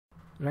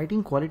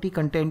Writing quality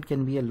content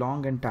can be a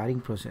long and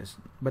tiring process,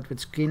 but with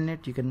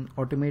Scalenut you can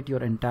automate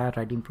your entire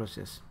writing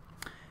process.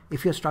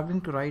 If you're struggling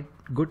to write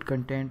good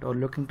content or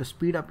looking to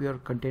speed up your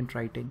content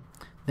writing,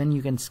 then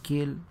you can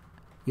scale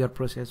your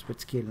process with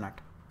Scalenut.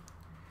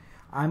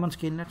 I'm on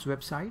Scalenut's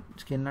website,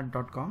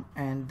 scalenut.com,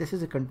 and this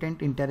is a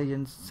content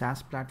intelligence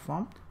SaaS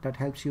platform that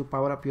helps you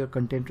power up your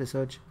content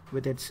research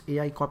with its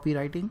AI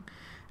copywriting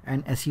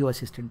and SEO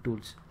assistant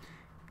tools.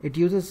 It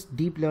uses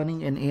deep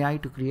learning and AI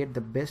to create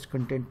the best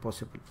content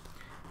possible.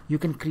 You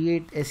can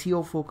create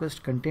SEO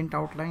focused content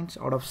outlines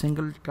out of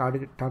single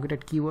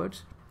targeted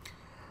keywords.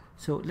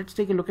 So let's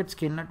take a look at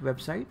Scalenut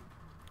website.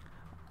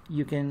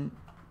 You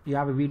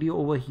have a video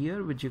over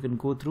here which you can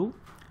go through,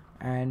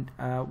 and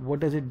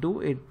what does it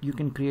do? You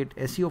can create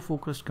SEO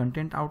focused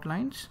content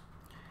outlines.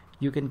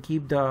 You can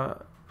keep the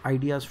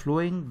ideas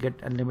flowing, get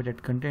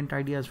unlimited content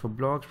ideas for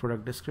blogs,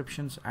 product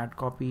descriptions, ad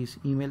copies,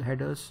 email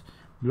headers,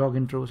 blog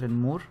intros,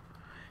 and more.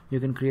 You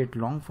can create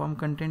long form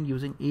content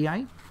using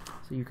AI.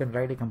 So you can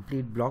write a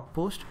complete blog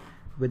post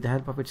with the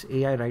help of its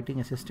AI writing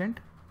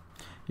assistant.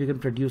 You can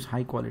produce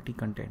high quality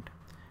content,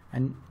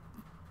 and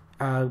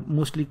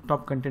mostly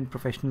top content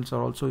professionals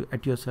are also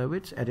at your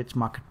service at its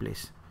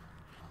marketplace.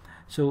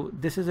 So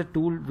this is a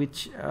tool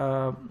which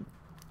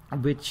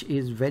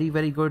is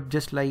very good,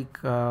 just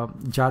like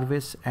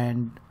Jarvis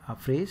and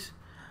Phrase.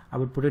 I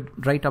would put it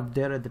right up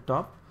there at the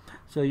top.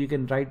 So you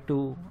can write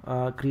to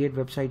create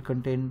website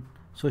content,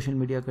 social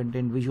media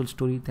content, visual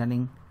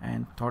storytelling,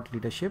 and thought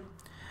leadership.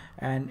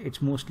 And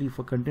it's mostly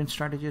for content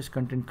strategists,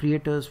 content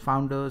creators,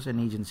 founders,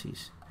 and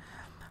agencies.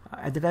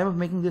 At the time of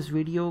making this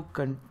video,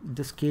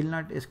 the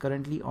Scalenut is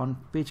currently on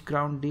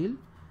PitchGround deal.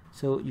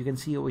 So you can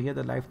see over here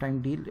the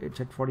lifetime deal. It's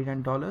at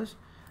 $49,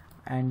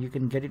 and you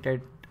can get it at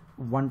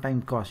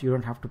one-time cost. You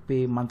don't have to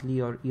pay monthly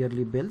or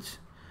yearly bills.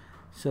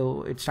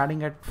 So it's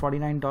starting at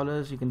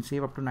 $49. You can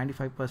save up to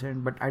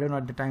 95%, but I don't know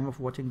at the time of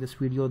watching this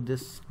video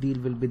this deal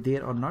will be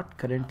there or not.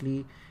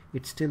 Currently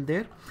it's still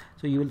there.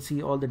 So you will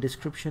see all the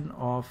description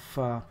of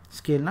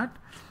Scalenut,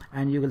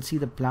 and you will see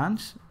the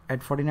plans.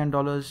 At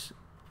 $49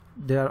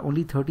 there are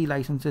only 30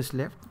 licenses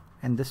left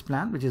in this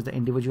plan, which is the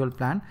individual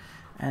plan,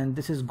 and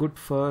this is good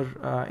for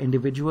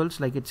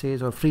individuals, like it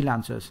says, or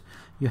freelancers.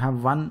 You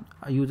have one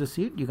user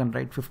seat. You can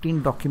write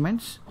 15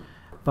 documents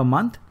per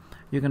month.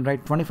 You can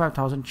write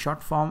 25,000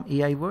 short form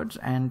AI words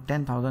and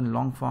 10,000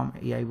 long form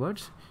AI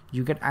words.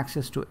 You get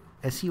access to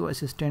SEO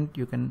assistant.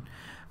 You can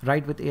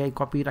write with AI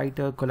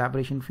copywriter,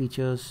 collaboration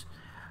features.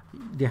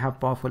 They have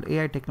powerful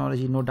AI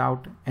technology, no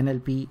doubt.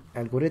 NLP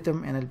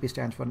algorithm. NLP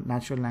stands for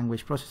natural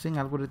language processing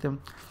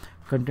algorithm.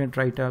 Content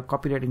writer,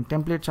 copywriting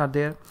templates are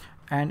there,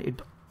 and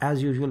it,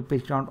 as usual,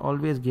 PitchGround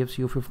always gives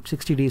you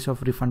 60 days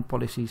of refund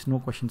policies, no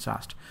questions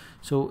asked.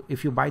 So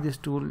if you buy this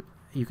tool,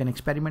 you can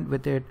experiment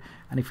with it,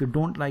 and if you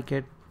don't like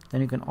it,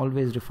 then you can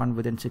always refund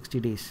within 60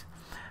 days.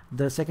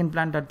 The second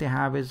plan that they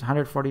have is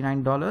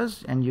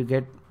 $149, and you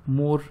get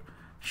more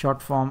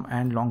short form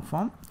and long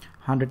form,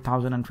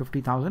 100,000 and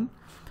 50,000.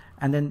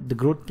 And then the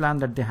growth plan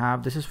that they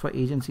have, this is for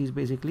agencies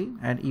basically,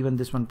 and even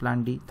this one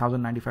plan D,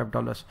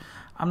 $1,095.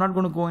 I'm not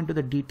going to go into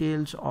the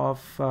details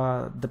of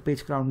the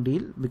PitchGround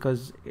deal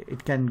because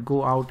it can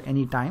go out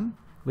anytime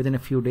within a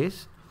few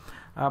days.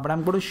 But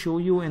I'm going to show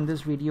you in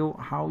this video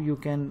how you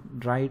can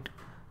write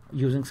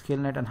using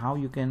Scalenut and how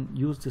you can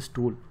use this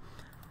tool.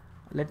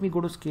 Let me go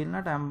to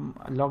Scalenut. I'm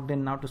logged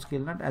in now to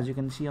Scalenut. As you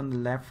can see on the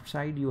left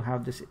side, you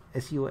have this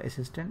SEO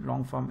assistant,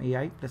 long form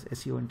AI plus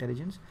SEO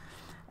intelligence,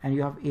 and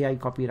you have AI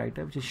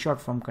copywriter, which is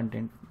short form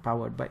content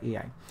powered by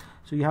AI.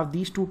 So you have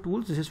these two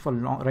tools. This is for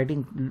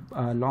writing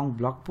long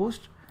blog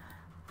posts,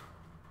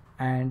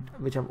 and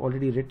which I've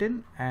already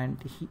written,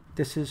 and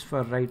this is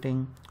for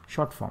writing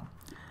short form.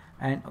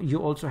 And you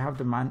also have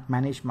the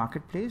managed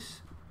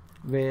marketplace,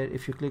 where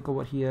if you click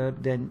over here,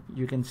 then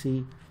you can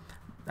see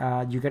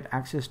you get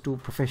access to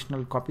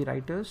professional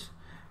copywriters,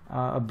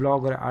 a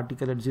blog or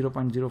article at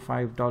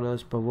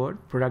 $0.05 per word,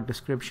 product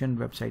description,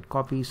 website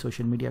copy,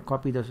 social media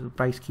copy. The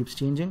price keeps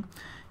changing.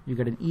 You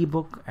get an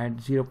ebook at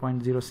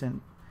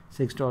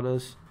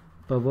 $0.06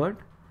 per word,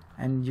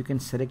 and you can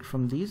select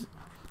from these.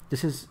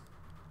 This is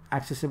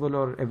accessible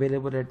or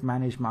available at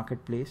managed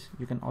marketplace.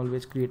 You can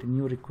always create a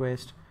new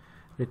request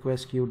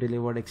queue,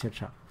 delivered,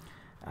 etc.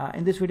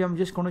 In this video, I'm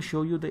just going to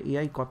show you the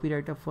AI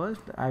copywriter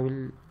first. I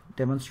will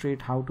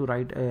demonstrate how to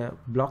write a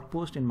blog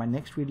post in my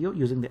next video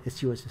using the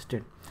SEO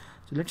assistant.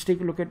 So let's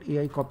take a look at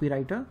AI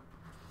copywriter.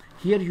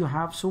 Here you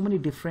have so many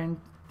different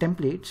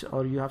templates,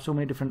 or you have so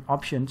many different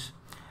options.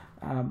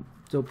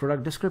 So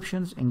product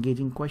descriptions,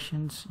 engaging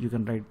questions, you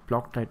can write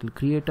blog title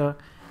creator,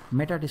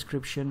 meta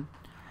description,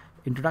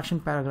 introduction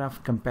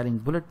paragraph, compelling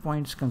bullet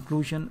points,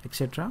 conclusion,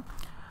 etc.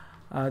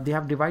 They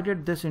have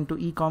divided this into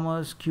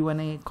e-commerce,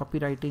 Q&A,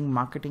 copywriting,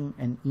 marketing,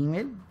 and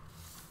email.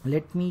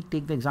 Let me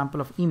take the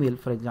example of email,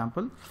 for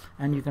example,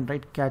 and you can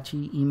write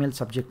catchy email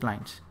subject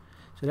lines.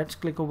 So let's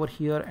click over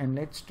here and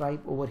let's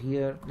type over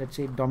here, let's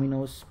say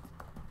Domino's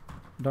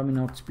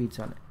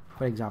Pizza,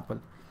 for example.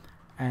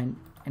 And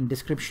in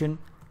description,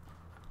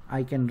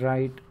 I can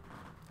write,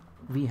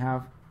 we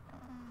have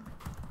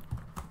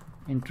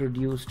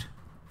introduced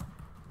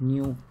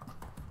new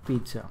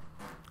pizza.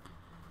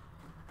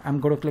 I'm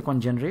going to click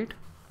on generate,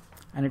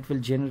 and it will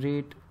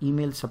generate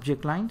email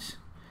subject lines.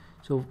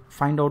 So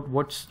find out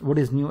what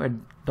is new at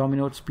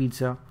Domino's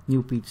Pizza,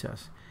 new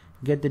pizzas.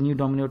 Get the new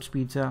Domino's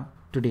Pizza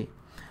today.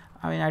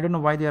 I mean, I don't know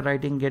why they are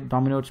writing get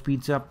Domino's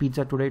Pizza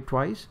today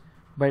twice,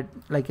 but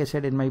like I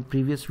said in my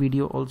previous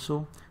video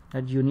also,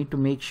 that you need to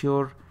make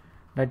sure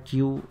that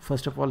you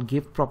first of all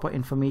give proper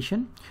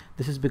information.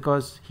 This is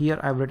because here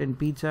I've written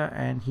pizza,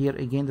 and here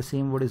again the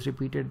same word is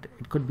repeated.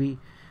 It could be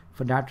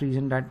for that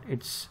reason that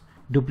it's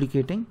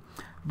duplicating,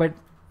 but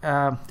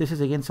this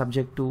is again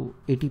subject to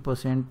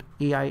 80%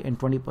 AI and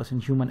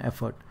 20% human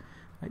effort,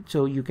 right?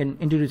 So you can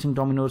introducing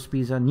Domino's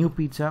Pizza, new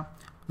pizza,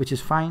 which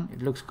is fine,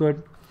 it looks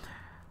good.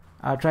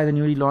 Try the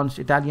newly launched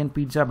Italian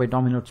pizza by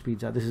Domino's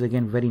Pizza. This is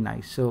again very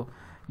nice. So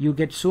you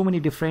get so many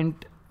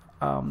different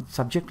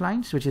subject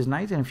lines, which is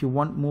nice. And if you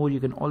want more, you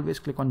can always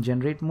click on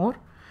generate more,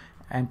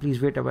 and please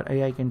wait, our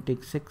AI can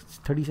take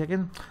 30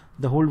 seconds.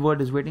 The whole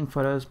world is waiting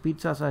for us.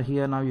 Pizzas are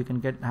here now. You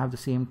can have the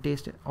same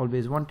taste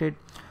always wanted.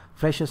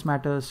 Freshest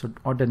matters, so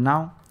order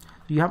now.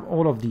 So you have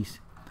all of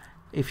these.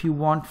 If you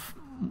want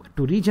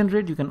to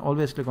regenerate, you can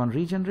always click on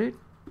regenerate.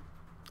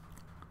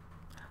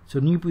 So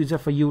new pizza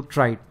for you,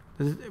 try it.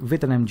 This is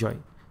with and enjoy.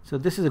 So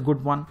this is a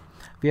good one.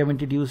 We have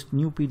introduced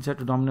new pizza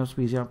to Domino's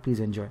Pizza, please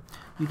enjoy.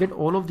 You get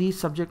all of these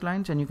subject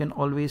lines, and you can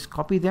always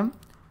copy them,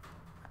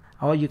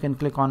 or you can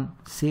click on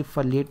save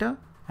for later,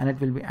 and it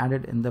will be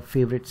added in the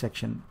favorite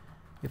section.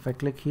 If I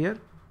click here,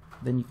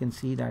 then you can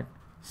see that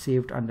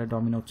saved under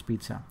Domino's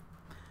Pizza.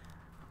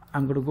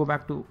 I'm going to go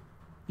back to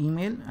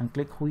email and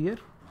click here.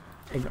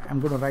 I'm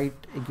going to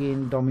write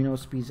again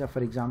Domino's Pizza,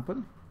 for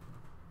example,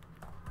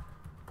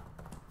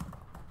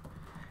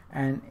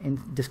 and in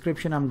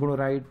description I'm going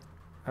to write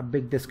a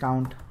big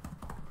discount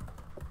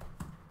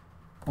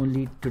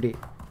only today.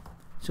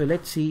 So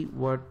let's see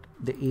what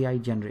the AI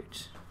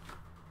generates.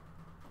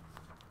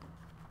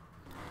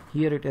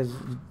 Here it has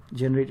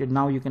generated.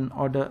 Now you can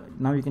order.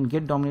 Now you can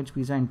get Domino's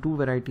Pizza in 2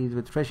 varieties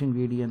with fresh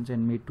ingredients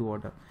and made to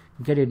order.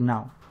 Get it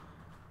now,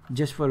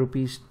 just for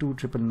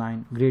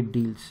 ₹2,999. Great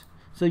deals.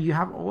 So you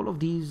have all of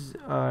these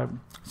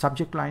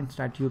subject lines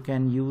that you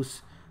can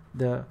use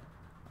the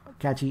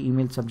catchy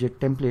email subject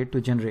template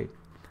to generate.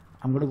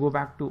 I'm going to go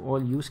back to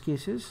all use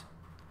cases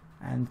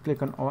and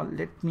click on all.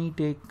 Let me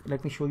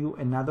show you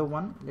another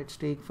one. Let's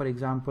take, for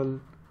example,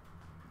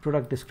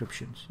 product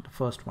descriptions, the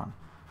first one.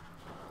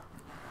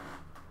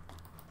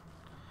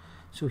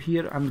 So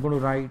here I'm going to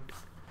write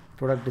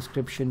product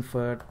description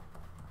for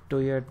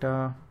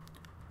Toyota,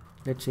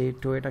 let's say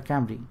Toyota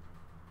Camry.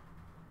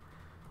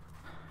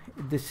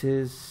 This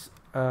is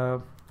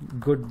a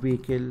good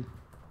vehicle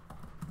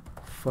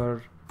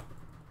for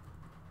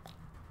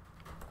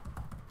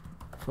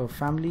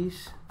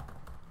families.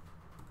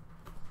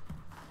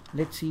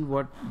 Let's see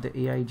what the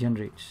AI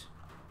generates.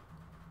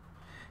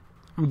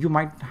 You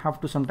might have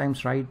to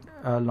sometimes write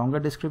a longer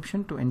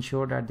description to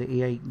ensure that the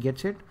AI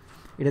gets it.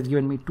 It has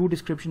given me 2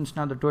 descriptions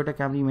now. The Toyota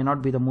Camry may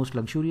not be the most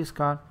luxurious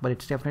car, but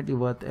it's definitely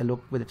worth a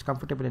look with its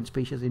comfortable and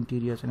spacious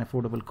interiors and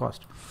affordable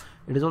cost.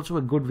 It is also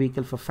a good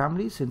vehicle for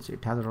families since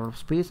it has a lot of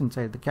space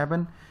inside the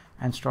cabin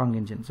and strong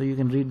engine. So you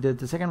can read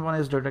the second one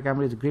is Toyota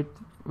Camry is a great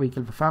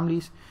vehicle for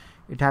families.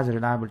 It has a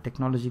reliable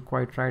technology,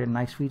 quiet ride and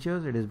nice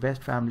features. It is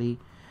best family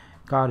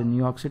car in New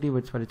York City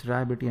for its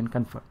reliability and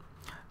comfort.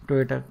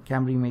 Toyota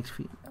Camry makes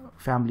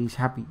families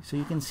happy. So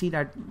you can see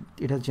that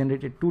it has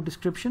generated 2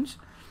 descriptions,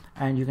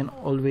 and you can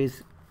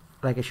always,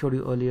 like I showed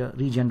you earlier,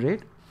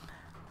 regenerate.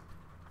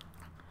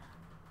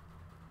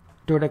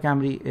 Toyota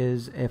Camry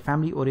is a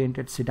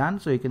family-oriented sedan,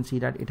 so you can see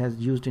that it has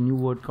used a new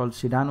word called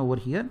sedan over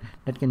here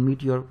that can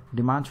meet your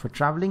demands for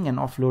traveling and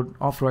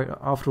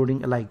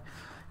off-roading alike.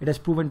 It has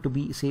proven to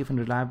be safe and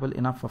reliable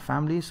enough for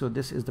families, so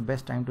this is the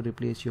best time to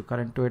replace your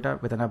current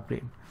Toyota with an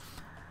upgrade.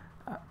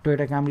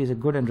 Toyota Camry is a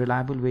good and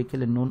reliable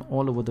vehicle and known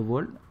all over the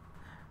world.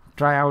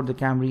 Try out the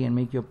Camry and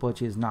make your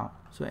purchase now.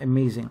 So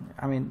amazing.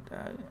 I mean,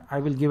 I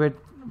will give it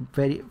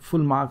very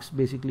full marks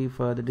basically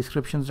for the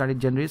descriptions that it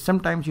generates.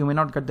 Sometimes you may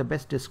not get the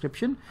best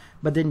description,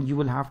 but then you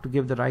will have to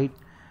give the right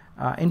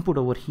input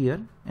over here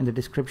in the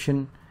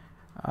description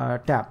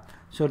tab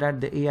so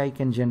that the AI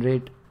can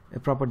generate a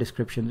proper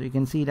description. So you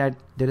can see that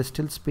there is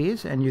still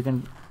space and you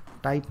can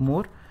type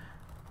more.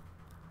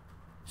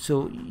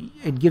 So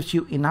it gives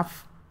you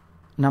enough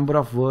number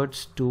of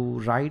words to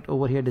write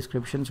over here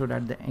description so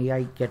that the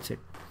AI gets it.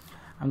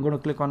 I'm going to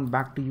click on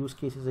back to use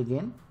cases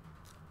again,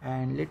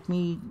 and let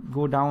me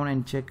go down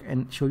and check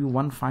and show you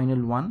one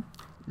final one.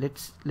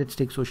 Let's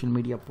take social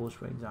media post,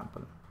 for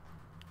example.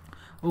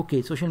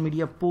 Okay, social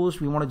media post,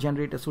 we want to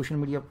generate a social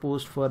media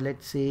post for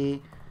let's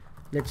say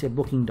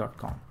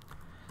booking.com.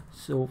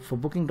 So for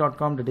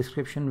booking.com, the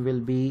description will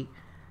be,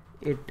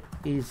 it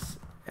is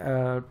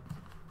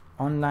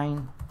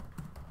online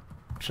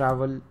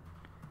travel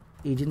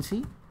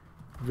agency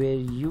where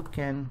you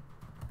can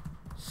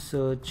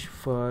search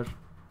for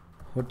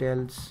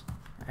hotels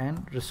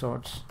and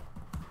resorts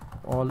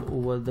all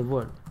over the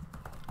world.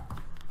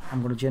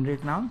 I'm going to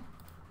generate now.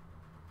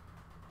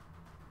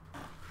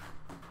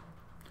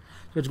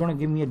 So it's going to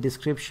give me a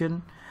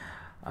description.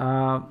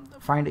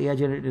 Find AI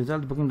generated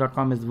results.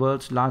 Booking.com is the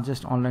world's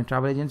largest online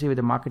travel agency with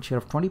a market share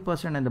of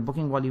 20% and the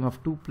booking volume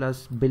of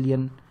 2+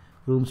 billion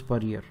rooms per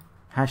year.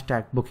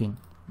 Hashtag booking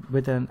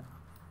with an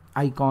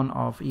icon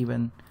of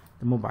even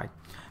the mobile.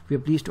 We are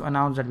pleased to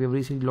announce that we have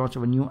recently launched a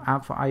new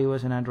app for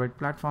iOS and Android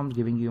platforms,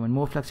 giving you even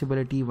more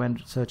flexibility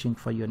when searching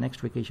for your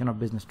next vacation or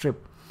business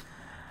trip.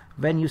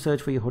 When you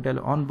search for your hotel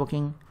on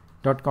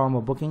Booking.com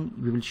or Booking,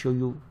 we will show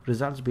you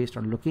results based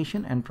on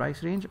location and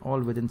price range, all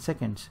within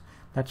seconds.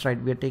 That's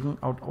right, we are taking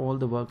out all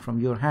the work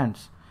from your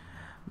hands.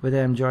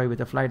 Whether enjoy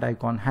with a flight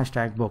icon,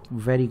 hashtag book.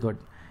 Very good.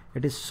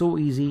 It is so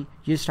easy.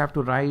 You just have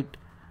to write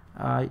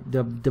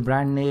the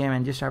brand name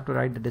and just have to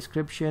write the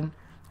description.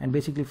 And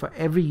basically for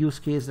every use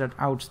case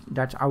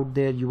that's out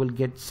there, you will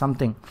get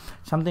something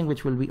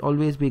which will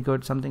always be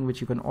good, something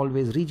which you can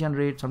always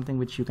regenerate, something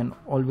which you can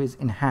always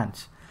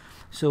enhance.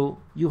 So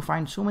you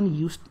find so many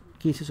use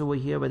cases over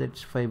here, whether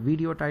it's for a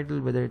video title,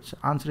 whether it's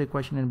answer a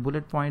question in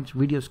bullet points,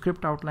 video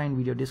script outline,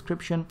 video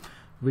description,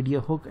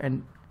 video hook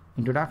and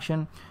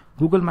introduction,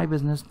 Google My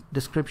Business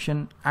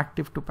description,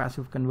 active to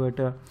passive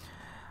converter,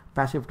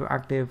 passive to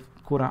active,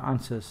 Quora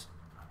answers.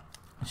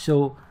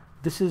 So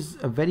this is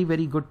a very,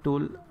 very good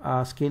tool,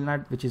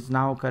 Scalenut, which is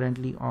now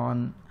currently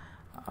on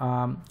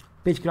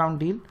PageGround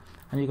deal,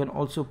 and you can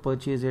also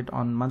purchase it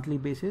on monthly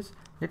basis.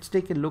 Let's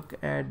take a look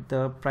at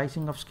the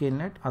pricing of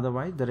Scalenut,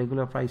 otherwise the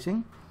regular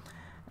pricing.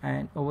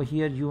 And over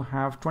here you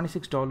have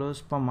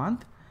 $26 per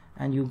month,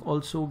 and you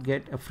also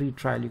get a free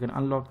trial. You can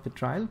unlock the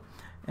trial,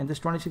 and this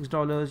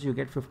 $26 you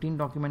get 15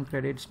 document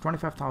credits,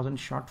 25,000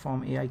 short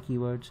form AI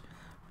keywords,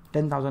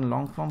 10,000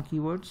 long form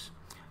keywords,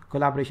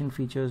 collaboration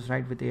features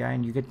right with AI,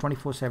 and you get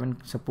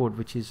 24/7 support,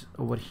 which is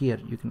over here.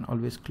 You can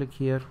always click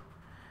here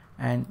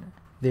and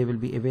they will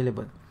be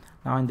available.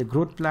 Now in the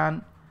growth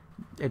plan,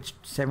 it's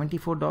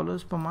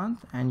 $74 per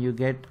month, and you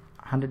get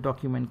 100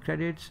 document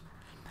credits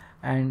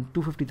and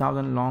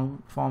 250,000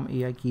 long form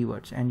AI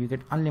keywords, and you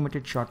get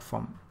unlimited short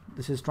form.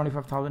 This is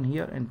 25,000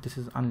 here, and this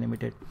is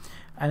unlimited.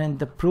 And in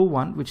the pro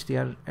one, which they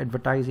are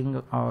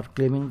advertising or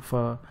claiming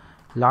for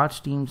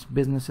large teams,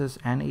 businesses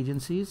and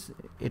agencies,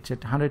 it's at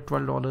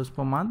 $112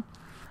 per month.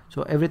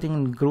 So everything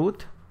in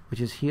growth,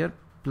 which is here,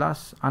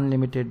 plus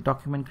unlimited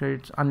document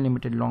credits,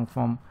 unlimited long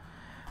form,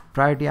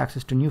 priority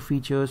access to new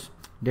features,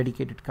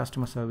 dedicated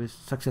customer service,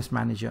 success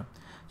manager.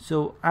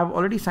 So I've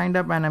already signed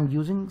up and I'm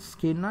using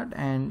Scalenut,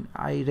 and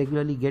I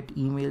regularly get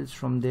emails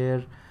from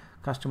their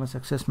customer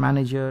success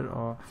manager,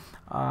 or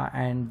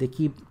and they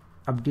keep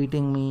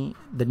updating me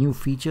the new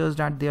features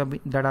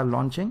that are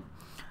launching.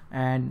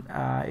 And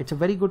it's a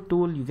very good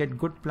tool. You get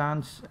good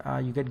plans,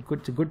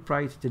 it's a good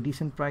price, it's a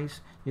decent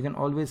price. You can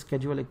always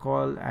schedule a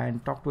call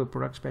and talk to a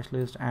product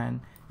specialist and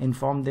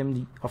inform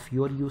them of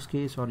your use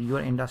case or your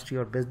industry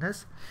or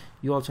business.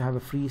 You also have a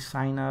free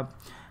sign up,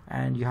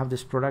 and you have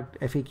this product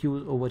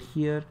FAQs over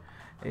here.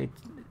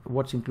 It's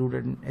what's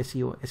included in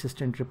SEO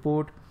assistant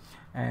report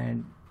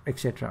and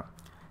etc.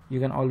 You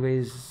can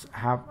always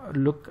have a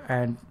look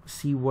and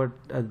see what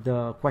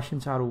the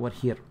questions are over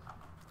here.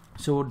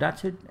 So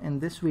that's it in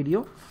this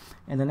video.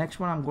 In the next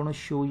one, I'm going to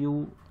show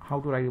you how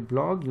to write a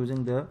blog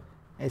using the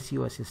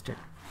SEO assistant.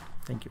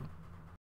 Thank you.